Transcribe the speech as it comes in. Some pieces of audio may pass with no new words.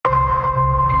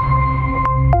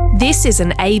This is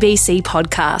an ABC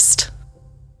podcast.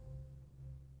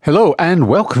 Hello and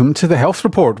welcome to the Health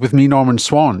Report with me, Norman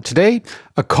Swan. Today,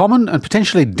 a common and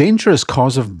potentially dangerous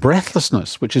cause of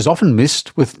breathlessness, which is often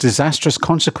missed with disastrous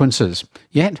consequences.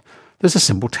 Yet, there's a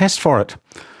simple test for it.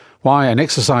 Why an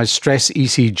exercise stress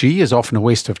ECG is often a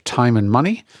waste of time and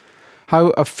money. How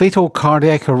a fatal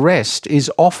cardiac arrest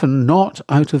is often not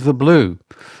out of the blue.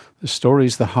 The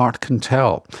stories the heart can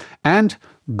tell. And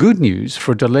good news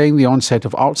for delaying the onset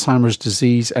of Alzheimer's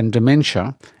disease and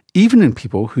dementia, even in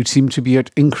people who seem to be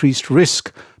at increased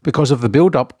risk because of the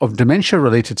build-up of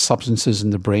dementia-related substances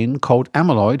in the brain called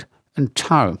amyloid and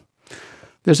tau.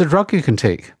 There's a drug you can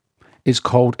take. It's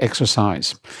called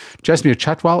exercise. Jasbir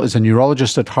Chhatwal is a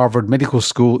neurologist at Harvard Medical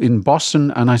School in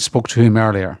Boston, and I spoke to him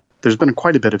earlier. There's been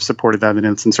quite a bit of supportive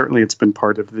evidence, and certainly it's been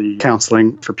part of the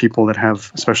counseling for people that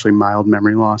have especially mild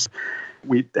memory loss.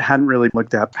 We hadn't really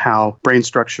looked at how brain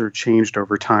structure changed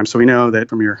over time. So we know that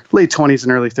from your late 20s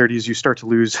and early 30s, you start to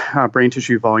lose brain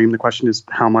tissue volume. The question is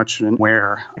how much and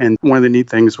where. And one of the neat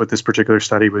things with this particular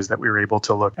study was that we were able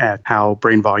to look at how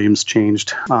brain volumes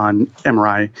changed on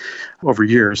MRI over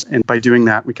years. And by doing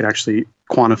that, we could actually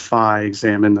quantify,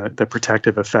 examine the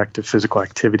protective effect of physical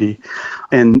activity.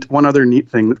 And one other neat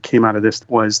thing that came out of this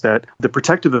was that the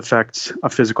protective effects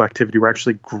of physical activity were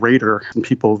actually greater in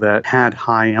people that had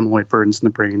high amyloid burdens in the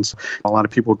brains. A lot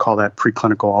of people would call that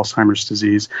preclinical Alzheimer's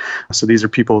disease. So these are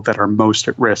people that are most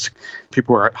at risk.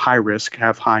 People who are at high risk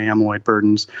have high amyloid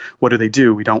burdens. What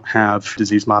do? We don't have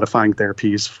disease-modifying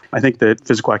therapies. I think that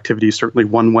physical activity is certainly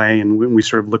one way, and we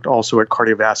sort of looked also at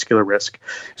cardiovascular risk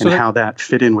and how that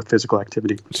fit in with physical activity.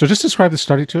 So just describe the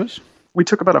study to us. We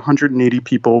took about 180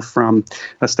 people from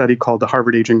a study called the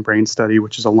Harvard Aging Brain Study,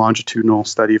 which is a longitudinal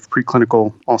study of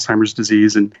preclinical Alzheimer's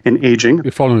disease and aging.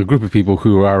 You're following a group of people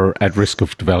who are at risk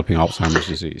of developing Alzheimer's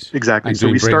disease. Exactly. And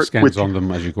doing brain scans on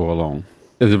them as you go along.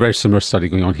 There's a very similar study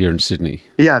going on here in Sydney.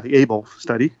 Yeah, the ABLE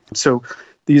study. So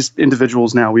these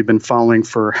individuals now we've been following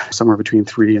for somewhere between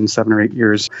 3 and 7 or 8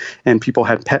 years, and people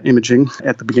had PET imaging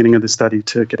at the beginning of the study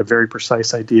to get a very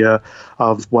precise idea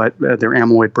of what their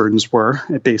amyloid burdens were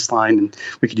at baseline, and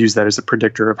we could use that as a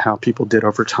predictor of how people did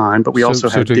over time. But we also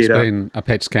have to data. Explain, a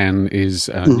PET scan is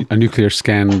a nuclear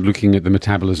scan looking at the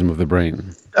metabolism of the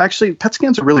brain. Actually, PET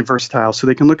scans are really versatile, so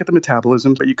they can look at the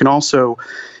metabolism, but you can also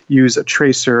use a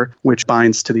tracer which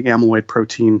binds to the amyloid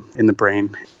protein in the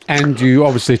brain. And you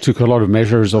obviously took a lot of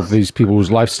measures of these people's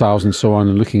lifestyles and so on,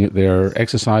 and looking at their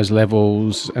exercise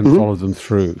levels and followed them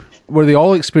through. Were they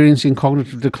all experiencing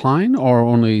cognitive decline or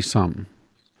only some?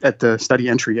 At the study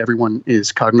entry, everyone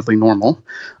is cognitively normal.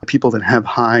 People that have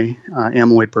high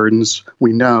amyloid burdens,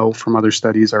 we know from other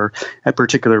studies, are at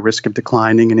particular risk of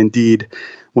declining. And indeed,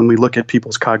 when we look at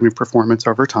people's cognitive performance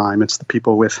over time, it's the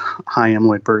people with high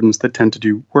amyloid burdens that tend to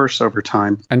do worse over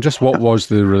time. And just what was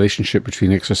the relationship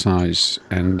between exercise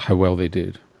and how well they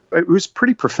did? It was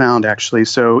pretty profound, actually.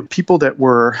 So people that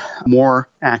were more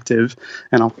active,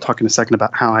 and I'll talk in a second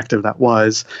about how active that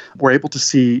was, were able to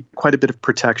see quite a bit of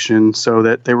protection so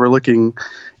that they were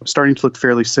starting to look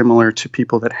fairly similar to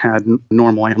people that had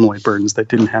normal amyloid burdens, that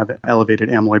didn't have elevated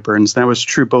amyloid burdens. That was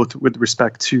true both with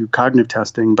respect to cognitive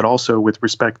testing, but also with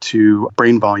respect to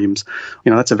brain volumes.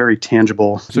 That's a very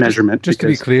tangible measurement. Just to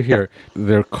be clear here,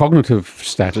 their cognitive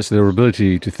status, their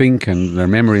ability to think and their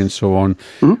memory and so on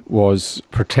was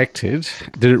protected.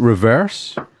 Did it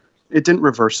reverse? It didn't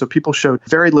reverse. So people showed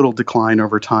very little decline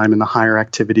over time in the higher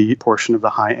activity portion of the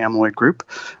high amyloid group.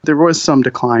 There was some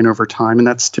decline over time, and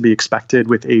that's to be expected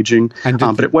with aging,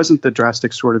 but it wasn't the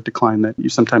drastic sort of decline that you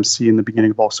sometimes see in the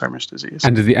beginning of Alzheimer's disease.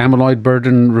 And did the amyloid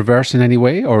burden reverse in any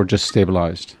way or just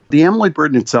stabilized? The amyloid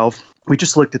burden itself, we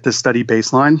just looked at the study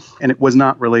baseline, and it was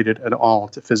not related at all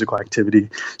to physical activity.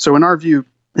 So in our view,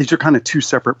 these are kind of two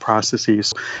separate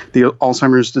processes. The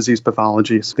Alzheimer's disease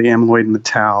pathologies, the amyloid and the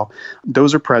tau,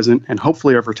 those are present, and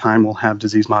hopefully over time we'll have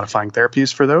disease-modifying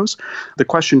therapies for those. The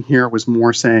question here was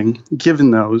more saying,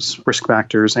 given those risk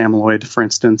factors, amyloid, for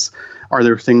instance, are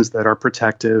there things that are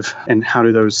protective, and how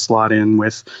do those slot in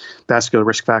with vascular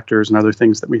risk factors and other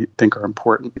things that we think are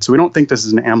important? So we don't think this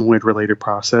is an amyloid-related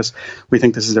process. We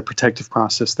think this is a protective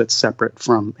process that's separate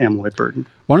from amyloid burden.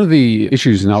 One of the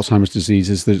issues in Alzheimer's disease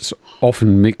is that it's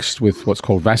often mixed with what's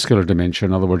called vascular dementia.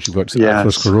 In other words, you've got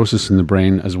atherosclerosis in the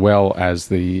brain as well as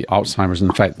the Alzheimer's.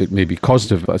 In fact, it may be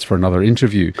causative. That's for another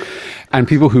interview. And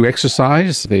people who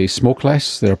exercise, they smoke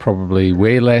less, they're probably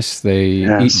weigh less,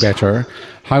 they eat better.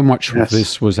 How much of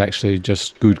this was actually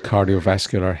just good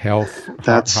cardiovascular health?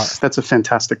 That's a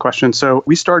fantastic question. So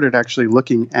we started actually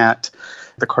looking at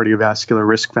the cardiovascular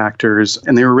risk factors,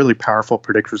 and they were really powerful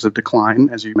predictors of decline,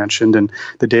 as you mentioned, and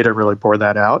the data really bore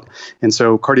that out. And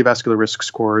so cardiovascular risk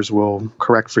scores will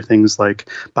correct for things like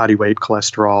body weight,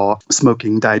 cholesterol,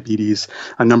 smoking, diabetes,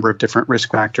 a number of different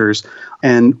risk factors.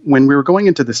 And when we were going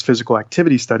into this physical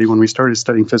activity study, when we started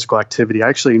studying physical activity, I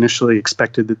actually initially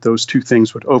expected that those two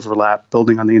things would overlap,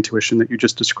 building on the intuition that you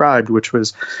just described, which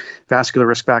was vascular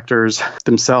risk factors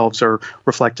themselves are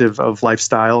reflective of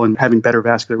lifestyle, and having better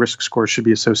vascular risk scores should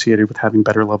be associated with having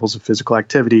better levels of physical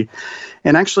activity.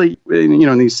 And actually,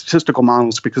 in these statistical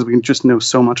models, because we just know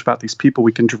so much about these people,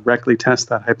 we can directly test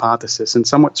that hypothesis. And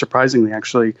somewhat surprisingly,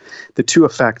 actually, the two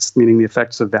effects, meaning the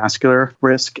effects of vascular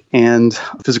risk and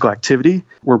physical activity,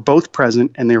 were both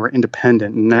present and they were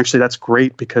independent. And actually, that's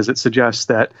great because it suggests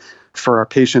that for our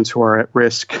patients who are at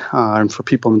risk and for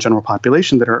people in the general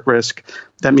population that are at risk,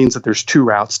 that means that there's two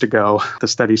routes to go, the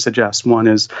study suggests. One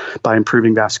is by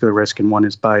improving vascular risk, and one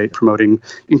is by promoting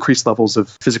increased levels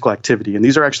of physical activity. And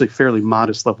these are actually fairly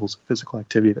modest levels of physical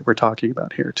activity that we're talking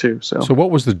about here too. So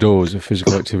what was the dose of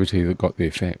physical activity that got the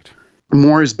effect?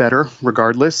 More is better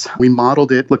regardless. We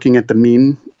modeled it looking at the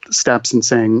mean steps and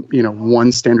saying,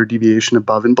 one standard deviation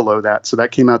above and below that. So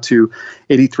that came out to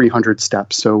 8,300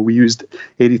 steps. So we used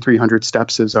 8,300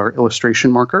 steps as our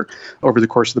illustration marker over the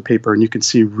course of the paper. And you can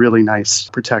see really nice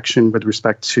protection with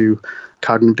respect to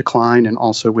cognitive decline and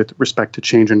also with respect to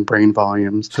change in brain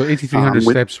volumes. So 8,300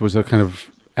 steps was a kind of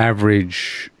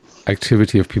average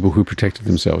activity of people who protected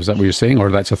themselves. Is that what you're saying? Or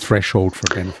that's a threshold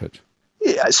for benefit?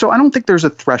 Yeah, so I don't think there's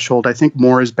a threshold. I think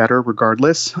more is better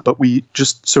regardless, but we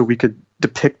could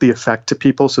depict the effect to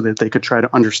people so that they could try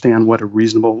to understand what a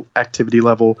reasonable activity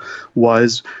level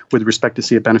was with respect to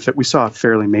see a benefit. We saw a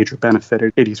fairly major benefit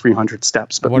at 8,300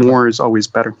 steps, but more is always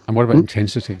better. And what about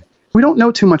intensity? We don't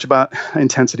know too much about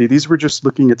intensity. These were just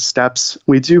looking at steps.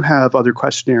 We do have other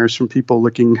questionnaires from people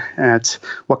looking at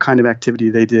what kind of activity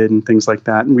they did and things like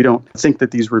that. And we don't think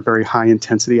that these were very high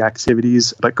intensity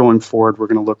activities. But going forward, we're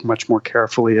going to look much more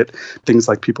carefully at things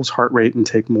like people's heart rate and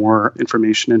take more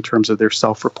information in terms of their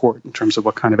self-report, in terms of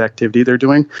what kind of activity they're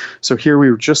doing. So here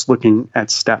we were just looking at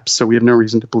steps. So we have no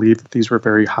reason to believe that these were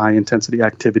very high intensity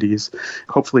activities.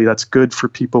 Hopefully that's good for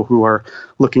people who are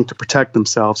looking to protect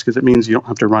themselves, because it means you don't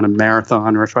have to run a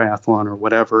marathon or a triathlon or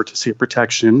whatever to see a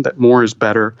protection, that more is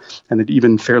better, and that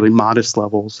even fairly modest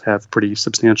levels have pretty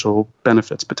substantial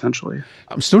benefits potentially.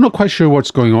 I'm still not quite sure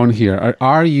what's going on here.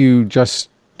 Are you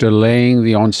just delaying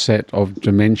the onset of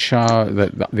dementia,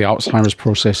 that the Alzheimer's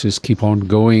processes keep on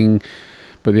going,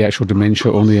 but the actual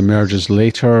dementia only emerges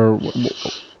later?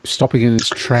 Stopping in its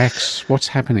tracks? What's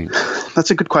happening?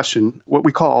 That's a good question. What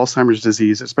we call Alzheimer's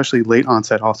disease, especially late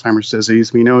onset Alzheimer's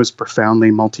disease, we know is profoundly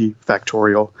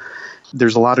multifactorial.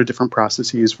 There's a lot of different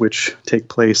processes which take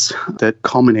place that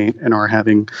culminate in our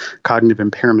having cognitive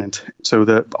impairment. So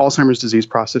the Alzheimer's disease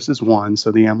process is one,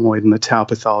 so the amyloid and the tau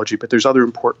pathology, but there's other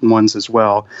important ones as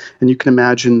well. And you can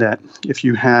imagine that if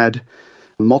you had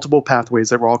multiple pathways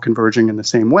that were all converging in the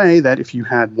same way, that if you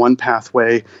had one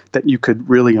pathway that you could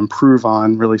really improve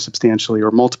on really substantially, or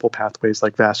multiple pathways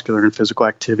like vascular and physical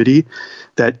activity,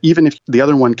 that even if the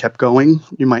other one kept going,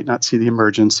 you might not see the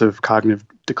emergence of cognitive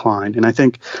decline. And I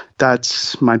think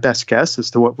that's my best guess as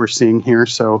to what we're seeing here.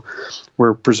 So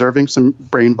we're preserving some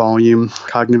brain volume,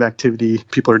 cognitive activity,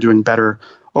 people are doing better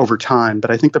over time.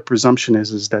 But I think the presumption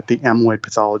is that the amyloid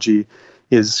pathology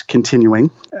is continuing.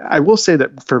 I will say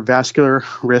that for vascular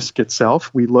risk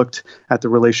itself, we looked at the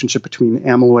relationship between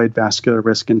amyloid, vascular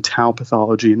risk, and tau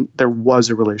pathology, and there was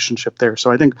a relationship there.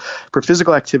 So I think for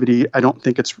physical activity, I don't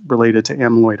think it's related to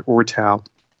amyloid or tau,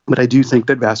 but I do think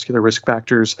that vascular risk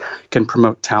factors can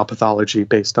promote tau pathology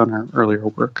based on our earlier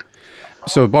work.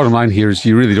 So the bottom line here is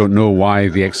you really don't know why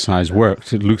the exercise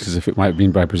worked. It looks as if it might have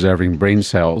been by preserving brain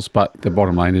cells, but the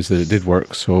bottom line is that it did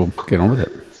work, so get on with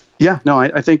it. Yeah, no,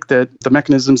 I think that the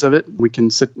mechanisms of it we can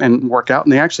sit and work out,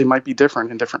 and they actually might be different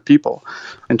in different people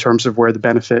in terms of where the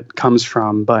benefit comes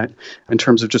from. But in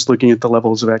terms of just looking at the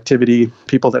levels of activity,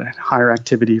 people that had higher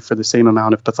activity for the same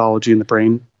amount of pathology in the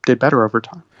brain did better over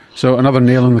time. So another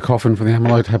nail in the coffin for the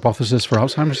amyloid hypothesis for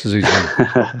Alzheimer's disease?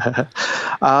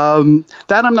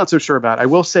 That I'm not so sure about. I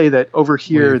will say that over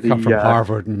here, from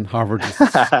Harvard, and Harvard's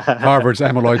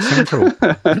amyloid central.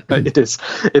 It is.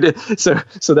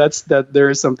 So that's that. There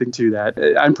is something to that.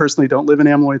 I personally don't live in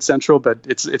amyloid central, but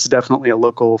it's definitely a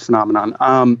local phenomenon.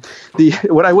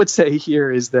 What I would say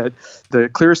here is that the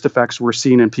clearest effects were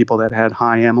seen in people that had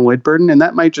high amyloid burden, and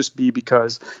that might just be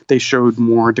because they showed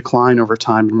more decline over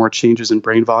time and more changes in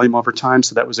brain volume volume over time.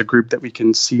 So that was a group that we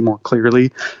can see more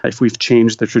clearly if we've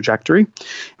changed the trajectory.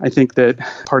 I think that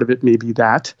part of it may be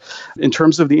that. In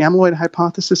terms of the amyloid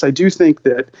hypothesis, I do think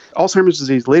that Alzheimer's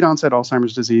disease, late onset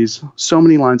Alzheimer's disease, so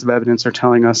many lines of evidence are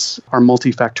telling us are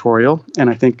multifactorial. And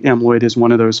I think amyloid is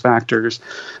one of those factors.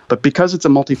 But because it's a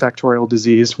multifactorial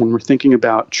disease, when we're thinking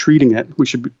about treating it, we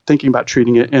should be thinking about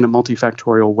treating it in a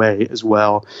multifactorial way as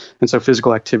well. And so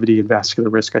physical activity and vascular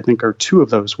risk, I think, are two of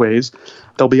those ways.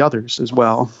 There'll be others as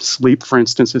well. Sleep, for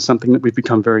instance, is something that we've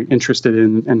become very interested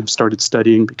in and have started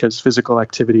studying because physical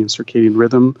activity and circadian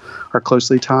rhythm are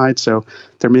closely tied. So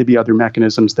there may be other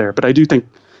mechanisms there. But I do think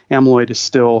amyloid is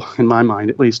still, in my mind,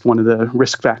 at least one of the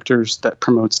risk factors that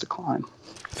promotes decline.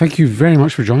 Thank you very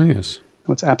much for joining us.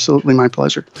 It's absolutely my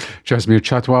pleasure. Jasmeer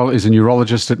Chatwal is a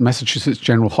neurologist at Massachusetts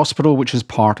General Hospital, which is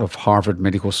part of Harvard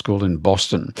Medical School in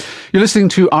Boston. You're listening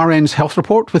to RN's Health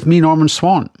Report with me, Norman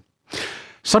Swan.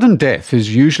 Sudden death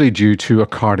is usually due to a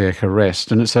cardiac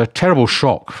arrest, and it's a terrible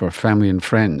shock for family and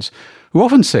friends, who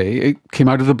often say it came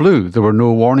out of the blue. There were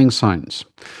no warning signs.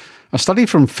 A study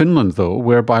from Finland, though,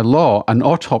 where by law an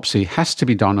autopsy has to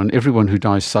be done on everyone who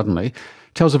dies suddenly,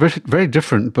 tells a very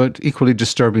different but equally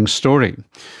disturbing story.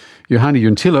 Juhani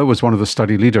Juntila was one of the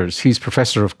study leaders. He's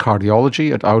Professor of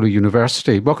Cardiology at Oulu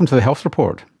University. Welcome to the Health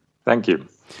Report. Thank you.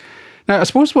 Now, I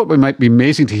suppose what might be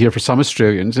amazing to hear for some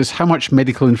Australians is how much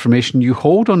medical information you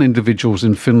hold on individuals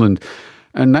in Finland,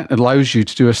 and that allows you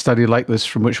to do a study like this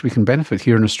from which we can benefit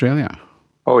here in Australia.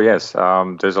 Oh, yes.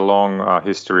 There's a long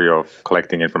history of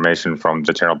collecting information from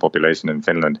the general population in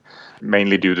Finland,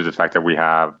 mainly due to the fact that we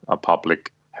have a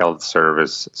public health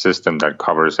service system that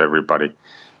covers everybody.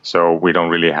 So we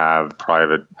don't really have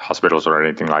private hospitals or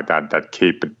anything like that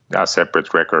keep a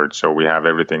separate record. So we have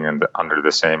everything under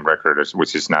the same record,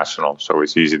 which is national. So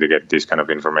it's easy to get this kind of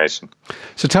information.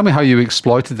 So tell me how you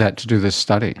exploited that to do this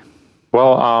study.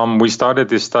 Well, we started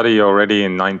this study already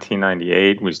in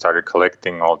 1998. We started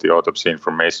collecting all the autopsy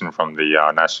information from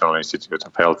the National Institute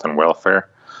of Health and Welfare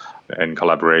in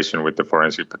collaboration with the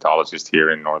forensic pathologist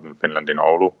here in northern Finland in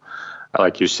Oulu.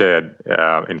 Like you said,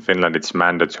 in Finland, it's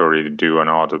mandatory to do an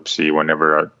autopsy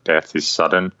whenever a death is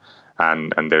sudden,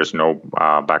 and there's no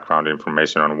background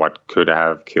information on what could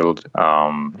have killed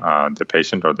the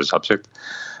patient or the subject.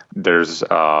 There's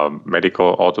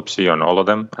medical autopsy on all of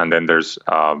them, and then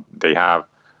they have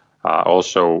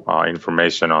also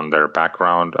information on their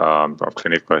background of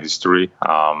clinical history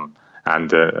and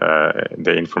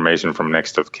the information from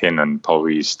next of kin and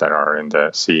police that are in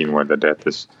the scene where the death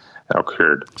is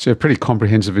occurred. So you have pretty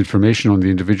comprehensive information on the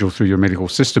individual through your medical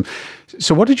system.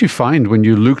 So what did you find when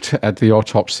you looked at the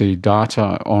autopsy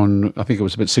data on, I think it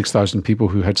was about 6,000 people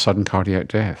who had sudden cardiac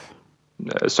death?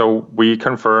 So we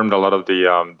confirmed a lot of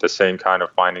the same kind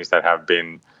of findings that have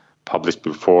been published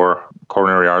before.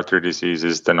 Coronary artery disease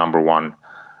is the number one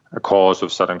cause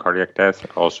of sudden cardiac death.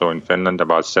 Also in Finland,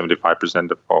 about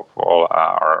 75% of all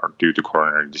are due to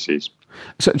coronary disease.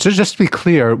 So just to be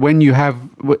clear, when you have,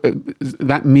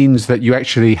 that means that you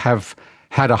actually have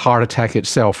had a heart attack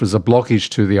itself. There's a blockage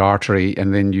to the artery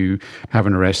and then you have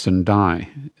an arrest and die.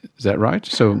 Is that right?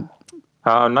 So,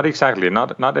 not exactly.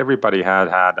 Not everybody had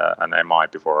an MI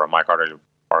before, a myocardial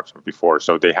infarction before.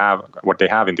 So what they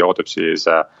have in the autopsy is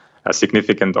a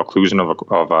significant occlusion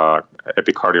of a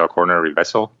epicardial coronary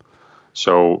vessel.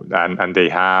 So and they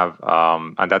have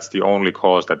and that's the only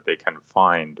cause that they can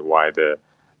find why the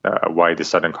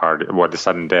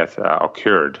sudden death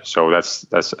occurred. So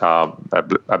that's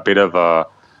a bit of a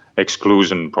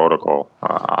exclusion protocol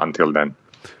until then.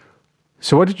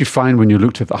 So what did you find when you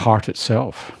looked at the heart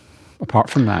itself? Apart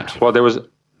from that, well, there was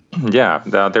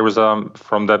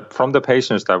from the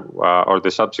patients that or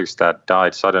the subjects that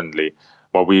died suddenly.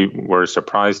 What we were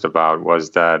surprised about was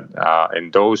that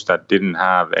in those that didn't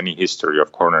have any history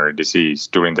of coronary disease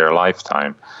during their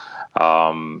lifetime,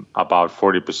 about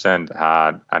 40%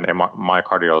 had an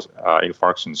myocardial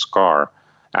infarction scar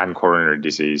and coronary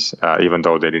disease, even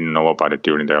though they didn't know about it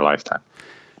during their lifetime.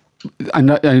 And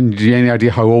do you have any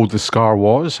idea how old the scar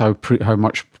was? How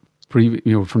much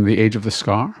from the age of the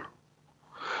scar?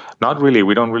 Not really.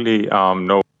 We don't really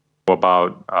know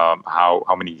about how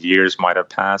many years might have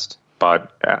passed.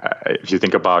 But if you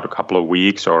think about a couple of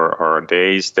weeks or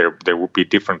days, there would be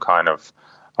different kind of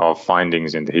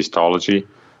findings in the histology.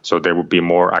 So there would be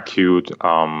more acute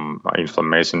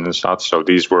inflammation and such. So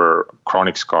these were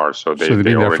chronic scars. So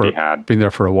they already had been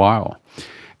there for a while.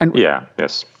 And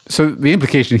yes. So the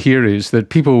implication here is that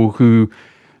people who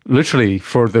literally,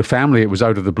 for their family, it was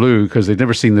out of the blue because they'd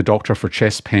never seen the doctor for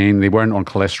chest pain. They weren't on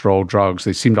cholesterol drugs.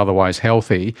 They seemed otherwise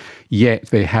healthy, yet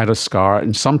they had a scar.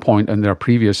 At some point in their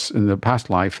past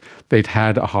life, they'd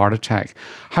had a heart attack.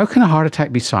 How can a heart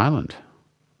attack be silent?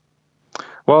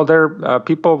 Well,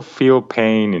 people feel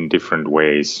pain in different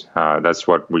ways. That's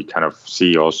what we kind of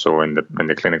see also in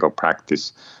the clinical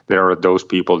practice. There are those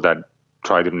people that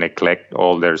try to neglect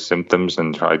all their symptoms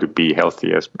and try to be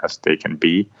healthy as they can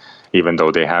be, even though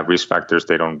they have risk factors.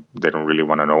 They don't really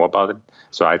want to know about it.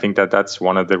 So I think that's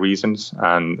one of the reasons,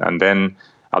 and then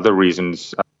other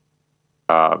reasons.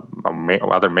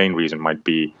 Other main reason might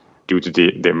be due to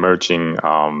the emerging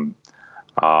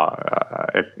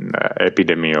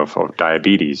epidemic of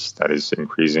diabetes that is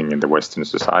increasing in the Western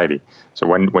society. So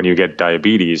when you get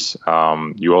diabetes,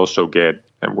 you also get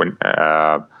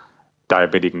diabetic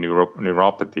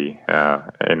neuropathy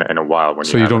in a while.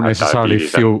 So you don't necessarily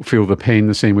feel the pain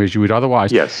the same way as you would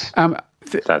otherwise. Yes,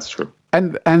 that's true.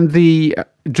 And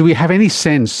do we have any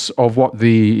sense of what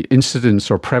the incidence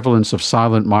or prevalence of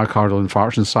silent myocardial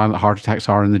infarction and silent heart attacks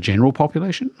are in the general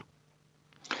population?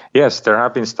 Yes, there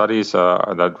have been studies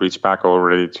that reach back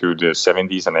already to the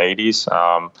 70s and 80s.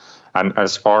 And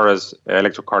as far as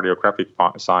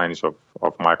electrocardiographic signs of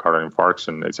myocardial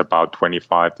infarction, it's about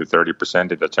 25 to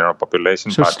 30% in the general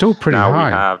population. So it's still pretty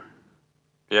high.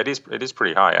 It is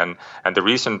pretty high. And the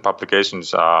recent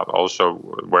publications also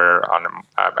where an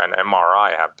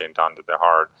MRI have been done to the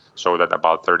heart show that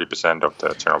about 30% of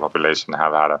the general population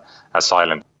have had a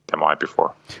silent MI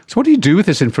before. So what do you do with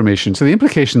this information? So the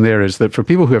implication there is that for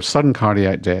people who have sudden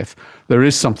cardiac death, there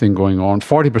is something going on.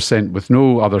 40% with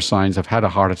no other signs have had a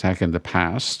heart attack in the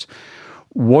past.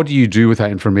 What do you do with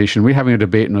that information? We're having a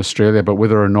debate in Australia about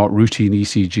whether or not routine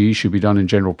ECG should be done in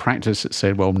general practice. It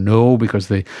said, well, no, because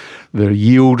the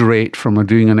yield rate from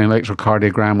doing an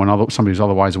electrocardiogram when somebody's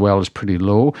otherwise well is pretty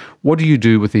low. What do you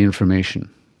do with the information?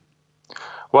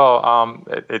 Well,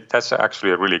 that's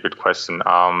actually a really good question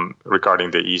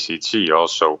regarding the ECG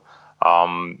also.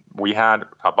 We had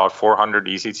about 400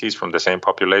 ECGs from the same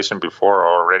population before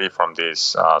already from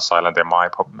these silent MI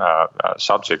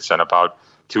subjects, and about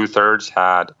 2/3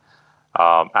 had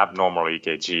abnormal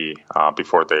EKG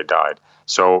before they died.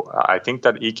 So I think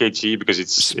that EKG, because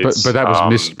it's but that was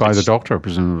missed by the doctor,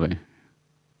 presumably.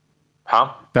 Huh?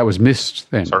 That was missed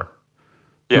then. Sorry.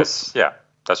 Yes, yeah,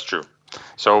 that's true.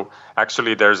 So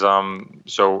actually, there's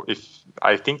if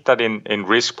I think that in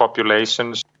risk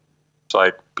populations,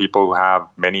 like people who have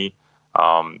many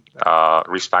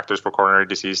risk factors for coronary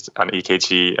disease, an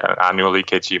annual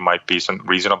EKG might be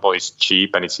reasonable. It's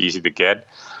cheap and it's easy to get.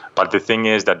 But the thing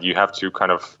is that you have to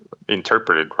kind of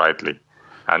interpret it rightly,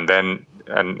 and then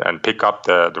and pick up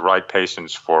the right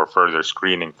patients for further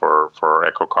screening for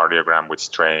echocardiogram with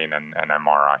strain and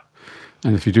MRI.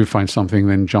 And if you do find something,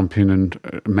 then jump in and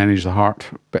manage the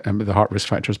heart risk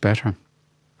factors better.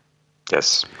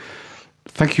 Yes.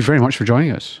 Thank you very much for joining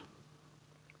us.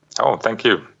 Oh, thank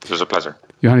you. It was a pleasure.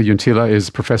 Johanna Junttila is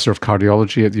Professor of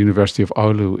Cardiology at the University of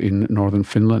Oulu in northern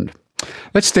Finland.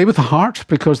 Let's stay with the heart,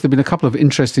 because there have been a couple of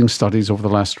interesting studies over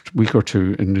the last week or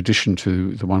two in addition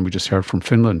to the one we just heard from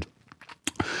Finland.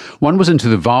 One was into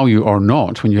the value or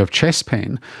not, when you have chest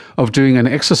pain, of doing an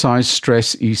exercise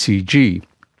stress ECG,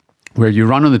 where you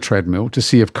run on the treadmill to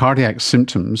see if cardiac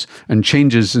symptoms and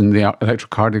changes in the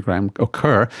electrocardiogram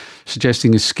occur,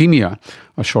 suggesting ischemia,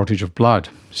 a shortage of blood.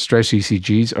 Stress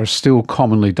ECGs are still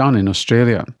commonly done in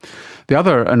Australia. The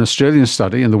other, an Australian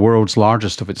study, and the world's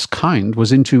largest of its kind,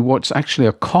 was into what's actually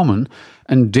a common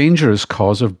and dangerous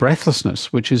cause of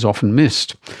breathlessness, which is often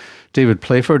missed. David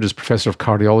Playford is Professor of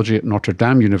Cardiology at Notre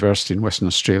Dame University in Western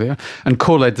Australia and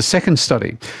co-led the second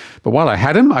study. But while I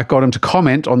had him, I got him to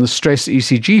comment on the stress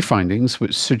ECG findings,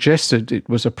 which suggested it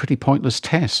was a pretty pointless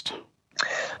test.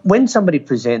 When somebody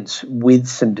presents with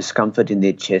some discomfort in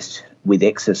their chest with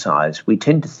exercise, we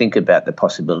tend to think about the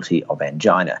possibility of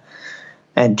angina.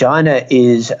 Angina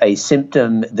is a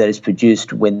symptom that is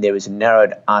produced when there is a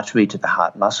narrowed artery to the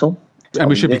heart muscle. And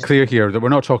we should be clear here that we're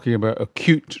not talking about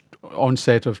acute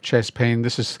onset of chest pain.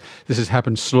 This has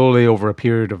happened slowly over a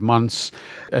period of months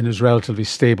and is relatively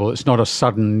stable. It's not a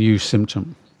sudden new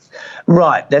symptom.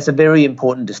 Right. That's a very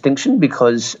important distinction,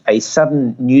 because a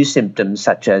sudden new symptom,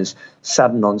 such as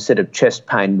sudden onset of chest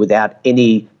pain without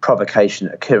any provocation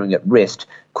occurring at rest,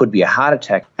 could be a heart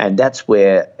attack, and that's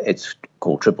where it's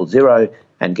called 000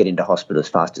 and get into hospital as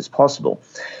fast as possible.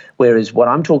 Whereas what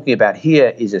I'm talking about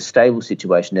here is a stable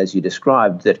situation, as you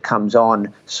described, that comes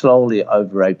on slowly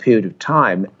over a period of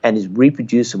time and is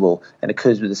reproducible and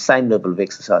occurs with the same level of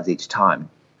exercise each time,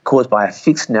 caused by a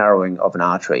fixed narrowing of an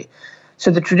artery.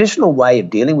 So the traditional way of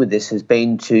dealing with this has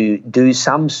been to do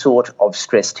some sort of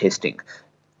stress testing.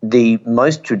 The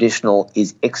most traditional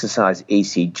is exercise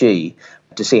ECG,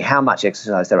 to see how much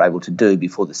exercise they're able to do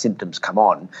before the symptoms come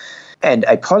on. And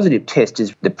a positive test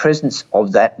is the presence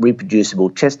of that reproducible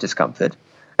chest discomfort,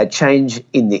 a change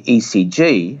in the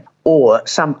ECG, or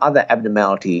some other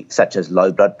abnormality such as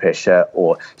low blood pressure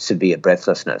or severe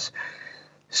breathlessness.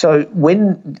 So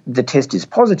when the test is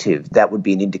positive, that would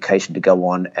be an indication to go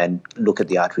on and look at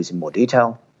the arteries in more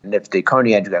detail. And if the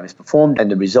coronary angiogram is performed and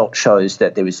the result shows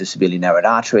that there is a severely narrowed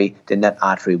artery, then that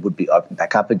artery would be opened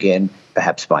back up again,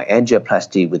 perhaps by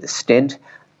angioplasty with a stent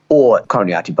or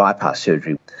coronary artery bypass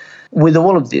surgery. With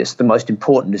all of this, the most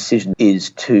important decision is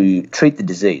to treat the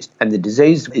disease. And the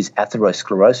disease is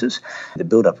atherosclerosis, the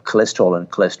buildup of cholesterol and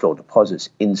cholesterol deposits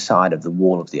inside of the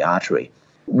wall of the artery.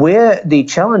 Where the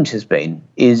challenge has been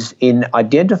is in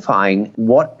identifying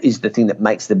what is the thing that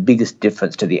makes the biggest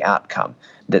difference to the outcome,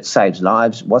 that saves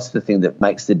lives, what's the thing that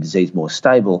makes the disease more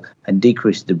stable and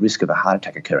decreases the risk of a heart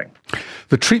attack occurring.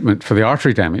 The treatment for the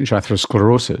artery damage,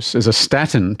 atherosclerosis, is a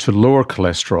statin to lower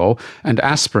cholesterol and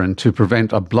aspirin to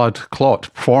prevent a blood clot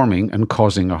forming and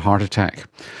causing a heart attack.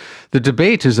 The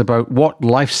debate is about what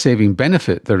life-saving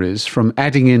benefit there is from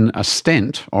adding in a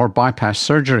stent or bypass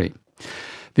surgery.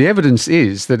 The evidence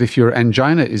is that if your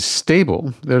angina is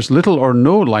stable, there's little or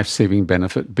no life-saving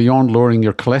benefit beyond lowering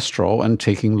your cholesterol and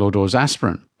taking low-dose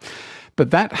aspirin.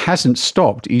 But that hasn't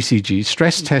stopped ECG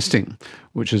stress testing,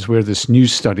 which is where this new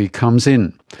study comes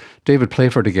in. David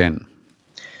Playford again.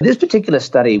 This particular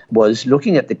study was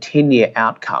looking at the 10-year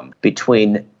outcome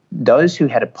between those who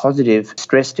had a positive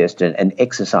stress test and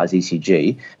exercise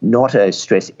ECG, not a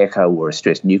stress echo or a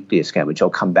stress nuclear scan, which I'll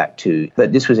come back to,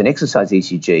 but this was an exercise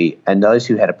ECG, and those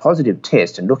who had a positive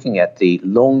test and looking at the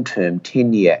long-term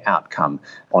 10-year outcome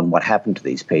on what happened to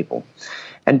these people.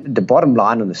 And the bottom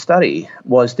line on the study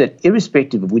was that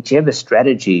irrespective of whichever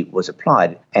strategy was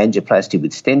applied, angioplasty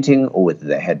with stenting or whether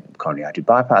they had coronary artery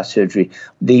bypass surgery,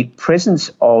 the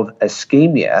presence of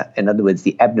ischemia, in other words,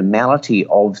 the abnormality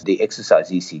of the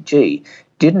exercise ECG,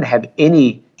 didn't have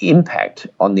any impact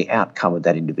on the outcome of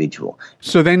that individual.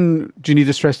 So then, do you need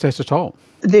a stress test at all?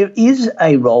 There is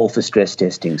a role for stress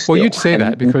testing still. Well, you'd say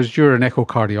that because you're an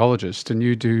echocardiologist and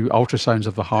you do ultrasounds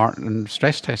of the heart and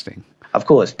stress testing. Of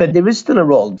course, but there is still a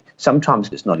role. Sometimes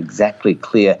it's not exactly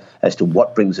clear as to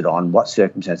what brings it on, what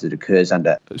circumstances it occurs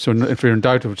under. So if you're in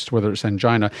doubt as to whether it's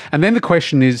angina. And then the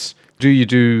question is, do you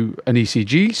do an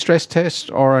ECG stress test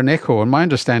or an echo? And my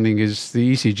understanding is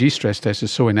the ECG stress test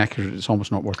is so inaccurate it's almost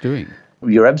not worth doing.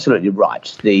 You're absolutely right.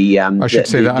 I should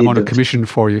say that I'm on a commission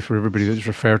for you for everybody that's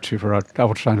referred to for an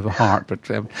ultrasound of the heart, but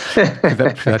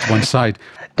that's one side.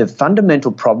 The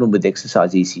fundamental problem with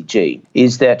exercise ECG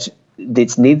is that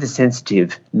it's neither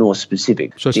sensitive nor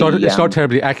specific. So it's not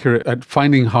terribly accurate at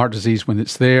finding heart disease when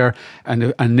it's there,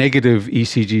 and a negative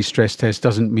ECG stress test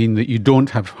doesn't mean that you don't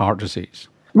have heart disease.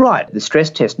 Right. The stress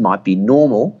test might be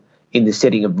normal in the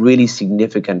setting of really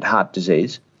significant heart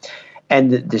disease,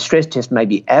 and the stress test may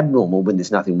be abnormal when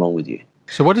there's nothing wrong with you.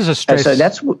 So what is a stress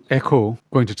echo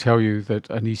going to tell you that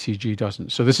an ECG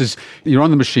doesn't? So you're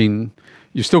on the machine,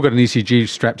 you've still got an ECG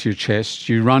strapped to your chest,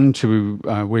 you run to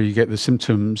where you get the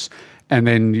symptoms, and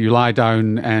then you lie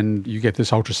down and you get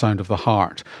this ultrasound of the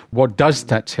heart. What does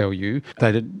that tell you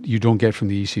that you don't get from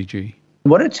the ECG?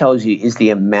 What it tells you is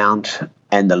the amount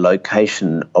and the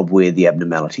location of where the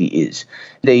abnormality is.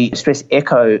 The stress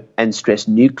echo and stress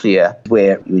nuclear,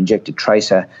 where you inject a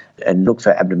tracer and look for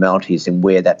abnormalities and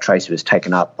where that tracer is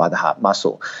taken up by the heart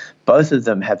muscle, both of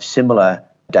them have similar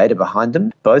data behind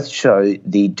them. Both show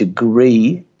the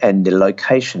degree and the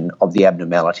location of the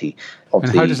abnormality of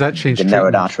how does that change the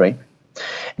narrowed artery.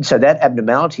 So that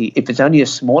abnormality, if it's only a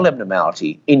small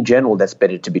abnormality, in general, that's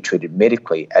better to be treated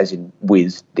medically, as in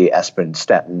with the aspirin,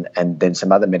 statin, and then some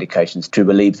other medications to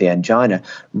relieve the angina,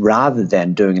 rather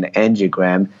than doing an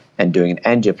angiogram and doing an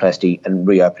angioplasty and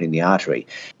reopening the artery.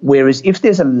 Whereas if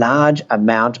there's a large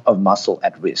amount of muscle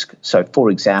at risk, so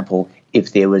for example,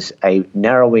 if there was a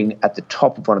narrowing at the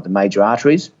top of one of the major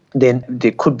arteries, then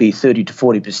there could be 30 to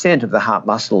 40% of the heart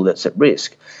muscle that's at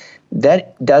risk.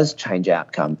 That does change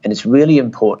outcome, and it's really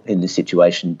important in this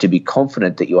situation to be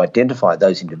confident that you identify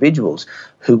those individuals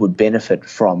who would benefit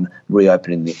from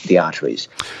reopening the arteries.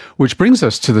 Which brings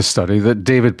us to the study that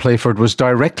David Playford was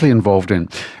directly involved in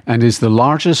and is the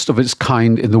largest of its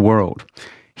kind in the world.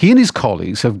 He and his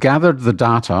colleagues have gathered the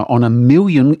data on 1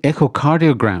 million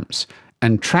echocardiograms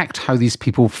and tracked how these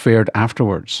people fared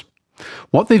afterwards.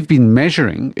 What they've been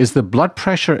measuring is the blood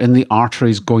pressure in the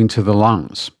arteries going to the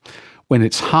lungs. When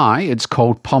it's high, it's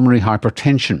called pulmonary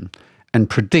hypertension and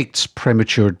predicts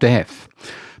premature death.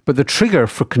 But the trigger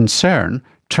for concern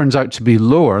turns out to be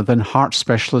lower than heart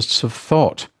specialists have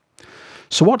thought.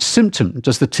 So what symptom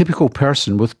does the typical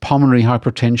person with pulmonary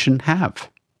hypertension have?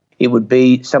 It would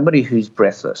be somebody who's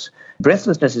breathless.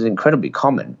 Breathlessness is incredibly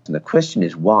common, and the question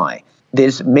is why.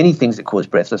 There's many things that cause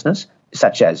breathlessness,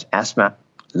 such as asthma,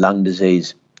 lung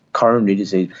disease, coronary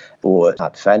disease or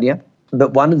heart failure.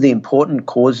 But one of the important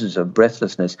causes of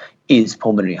breathlessness is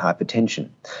pulmonary hypertension.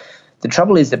 The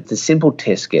trouble is that the simple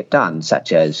tests get done,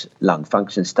 such as lung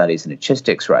function studies and a chest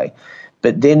X-ray,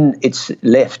 but then it's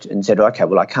left and said, okay,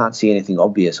 well, I can't see anything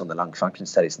obvious on the lung function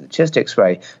studies and the chest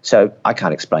X-ray, so I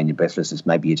can't explain your breathlessness,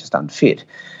 maybe you're just unfit.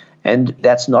 And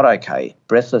that's not okay.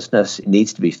 Breathlessness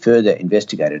needs to be further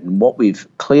investigated. And what we've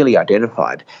clearly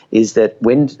identified is that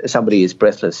when somebody is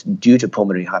breathless due to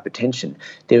pulmonary hypertension,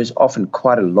 there is often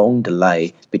quite a long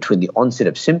delay between the onset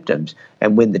of symptoms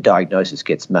and when the diagnosis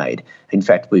gets made. In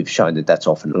fact, we've shown that that's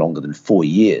often longer than 4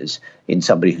 years in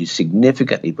somebody who's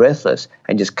significantly breathless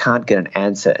and just can't get an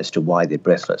answer as to why they're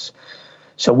breathless.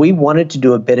 So we wanted to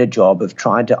do a better job of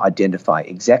trying to identify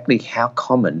exactly how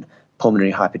common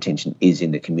pulmonary hypertension is in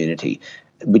the community.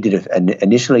 We did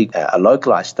initially a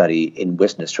localised study in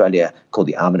Western Australia called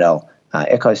the Armidale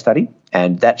Echo study,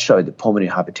 and that showed that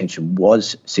pulmonary hypertension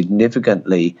was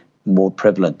significantly more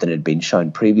prevalent than had been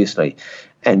shown previously.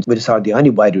 And we decided the only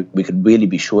way we could really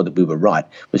be sure that we were right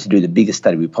was to do the biggest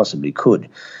study we possibly could.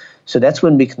 So that's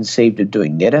when we conceived of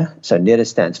doing NEDA. So NEDA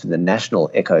stands for the National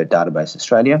Echo Database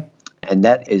Australia, and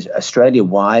that is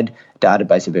Australia-wide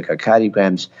database of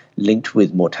echocardiograms linked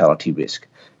with mortality risk.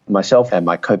 Myself and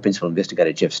my co-principal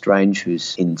investigator, Jeff Strange,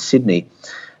 who's in Sydney,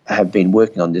 have been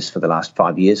working on this for the last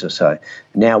 5 years or so.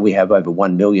 Now we have over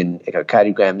 1 million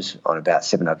echocardiograms on about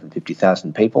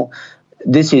 750,000 people.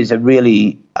 This is a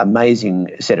really amazing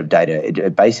set of data.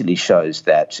 It basically shows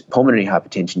that pulmonary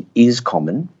hypertension is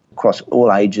common across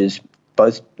all ages.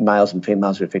 Both males and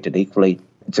females are affected equally.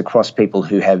 It's across people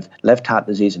who have left heart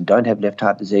disease and don't have left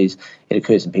heart disease. It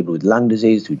occurs in people with lung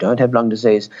disease who don't have lung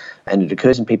disease. And it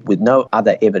occurs in people with no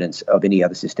other evidence of any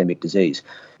other systemic disease.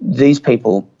 These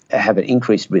people have an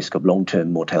increased risk of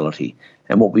long-term mortality.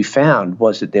 And what we found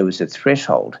was that there was a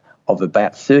threshold of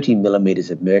about 30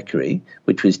 millimetres of mercury,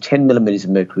 which was 10 millimetres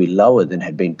of mercury lower than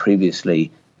had been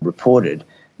previously reported.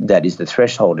 That is the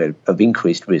threshold of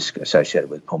increased risk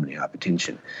associated with pulmonary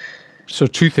hypertension. So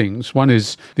two things. One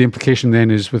is the implication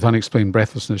then is with unexplained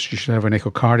breathlessness, you should have an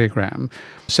echocardiogram.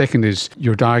 Second is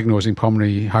you're diagnosing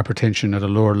pulmonary hypertension at a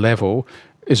lower level.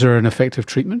 Is there an effective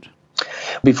treatment?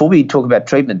 Before we talk about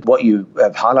treatment, what you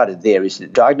have highlighted there is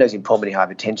that diagnosing pulmonary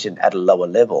hypertension at a lower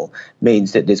level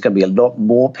means that there's going to be a lot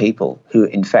more people who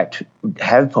in fact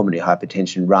have pulmonary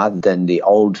hypertension rather than the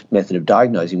old method of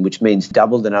diagnosing, which means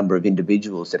double the number of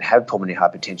individuals that have pulmonary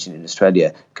hypertension in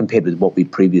Australia compared with what we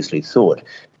previously thought.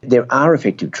 There are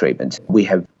effective treatments. We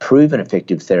have proven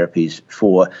effective therapies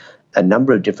for a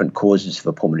number of different causes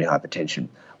for pulmonary hypertension.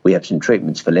 We have some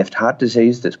treatments for left heart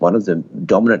disease. That's one of the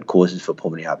dominant causes for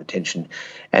pulmonary hypertension.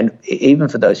 And even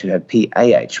for those who have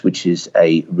PAH, which is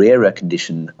a rarer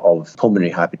condition of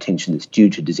pulmonary hypertension that's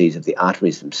due to disease of the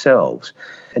arteries themselves.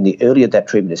 And the earlier that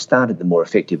treatment is started, the more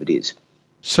effective it is.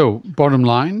 So, bottom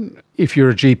line, if you're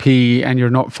a GP and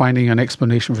you're not finding an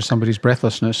explanation for somebody's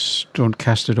breathlessness, don't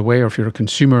cast it away. Or if you're a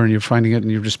consumer and you're finding it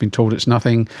and you've just been told it's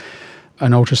nothing,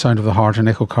 an ultrasound of the heart and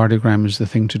echocardiogram is the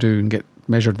thing to do and get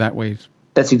measured that way.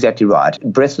 That's exactly right.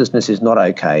 Breathlessness is not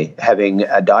okay. Having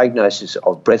a diagnosis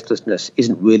of breathlessness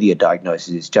isn't really a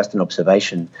diagnosis, it's just an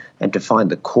observation. And to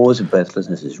find the cause of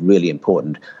breathlessness is really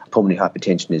important. Pulmonary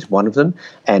hypertension is one of them,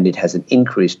 and it has an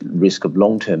increased risk of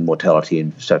long-term mortality.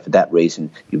 And so for that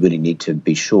reason, you really need to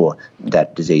be sure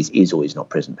that disease is or is not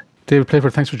present. David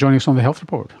Playford, thanks for joining us on The Health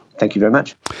Report. Thank you very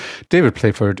much. David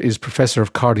Playford is Professor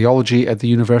of Cardiology at the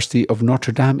University of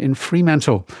Notre Dame in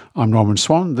Fremantle. I'm Norman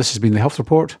Swan. This has been The Health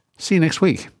Report. See you next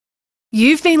week.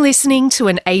 You've been listening to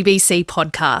an ABC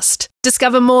podcast.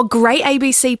 Discover more great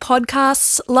ABC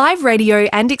podcasts, live radio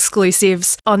and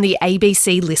exclusives on the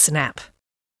ABC Listen app.